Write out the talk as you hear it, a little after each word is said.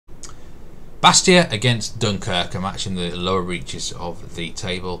Bastia against Dunkerque, a match in the lower reaches of the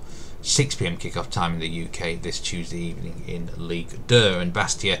table. 6 PM kickoff time in the UK this Tuesday evening in Ligue 2, and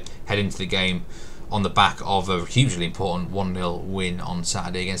Bastia head into the game on the back of a hugely important 1-0 win on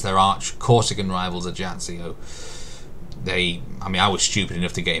Saturday against their arch Corsican rivals Ajaccio. I was stupid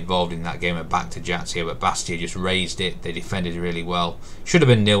enough to get involved in that game and back to Ajaccio, but Bastia just raised it. They defended really well. Should have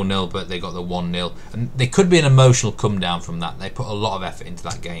been 0-0, but they got the 1-0, and they could be an emotional come down from that. They put a lot of effort into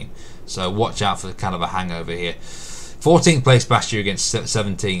that game, so watch out for kind of a hangover here. 14th place Bastia against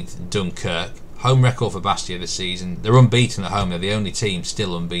 17th Dunkerque. Home record for Bastia this season. They're unbeaten at home. They're the only team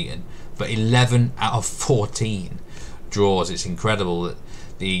still unbeaten, but 11 out of 14 draws. It's incredible that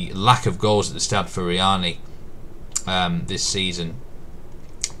the lack of goals at the Stade Furiani this season.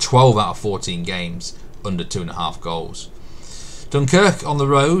 12 out of 14 games under 2.5 goals. Dunkerque on the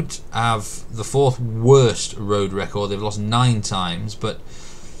road have the 4th worst road record. They've lost 9 times, but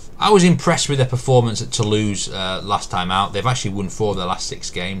I was impressed with their performance at Toulouse last time out. They've actually won 4 of their last 6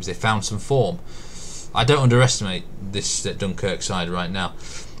 games. They found some form. I don't underestimate this Dunkerque side right now.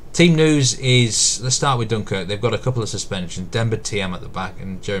 Team news is, let's start with Dunkerque. They've got a couple of suspensions. Demba Thiam at the back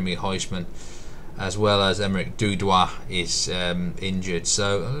and Jeremy Huysman, as well as Emeric Dudois is injured.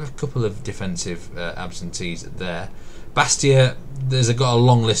 So a couple of defensive absentees there. Bastia, there's got a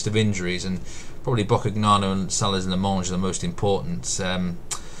long list of injuries, and probably Bocagnano and Salles-Lemonge are the most important.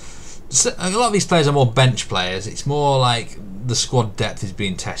 A lot of these players are more bench players. It's more like the squad depth is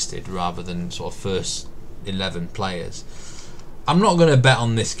being tested rather than sort of first 11 players. I'm not going to bet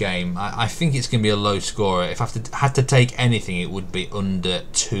on this game. I think it's going to be a low scorer. If I had to take anything, it would be under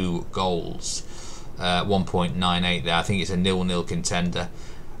 2 goals. 1.98 there. I think it's a 0-0 contender.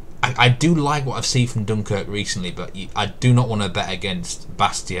 I do like what I've seen from Dunkerque recently, but I do not want to bet against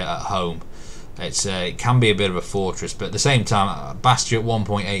Bastia at home. It can be a bit of a fortress, but at the same time, Bastia at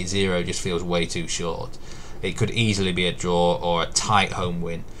 1.80 just feels way too short. It could easily be a draw or a tight home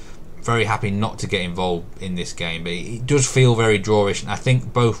win. Very happy not to get involved in this game, but it does feel very drawish, and I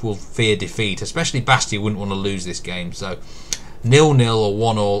think both will fear defeat, especially Bastia wouldn't want to lose this game. So 0-0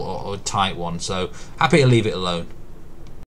 or 1-0 or a tight one, so happy to leave it alone.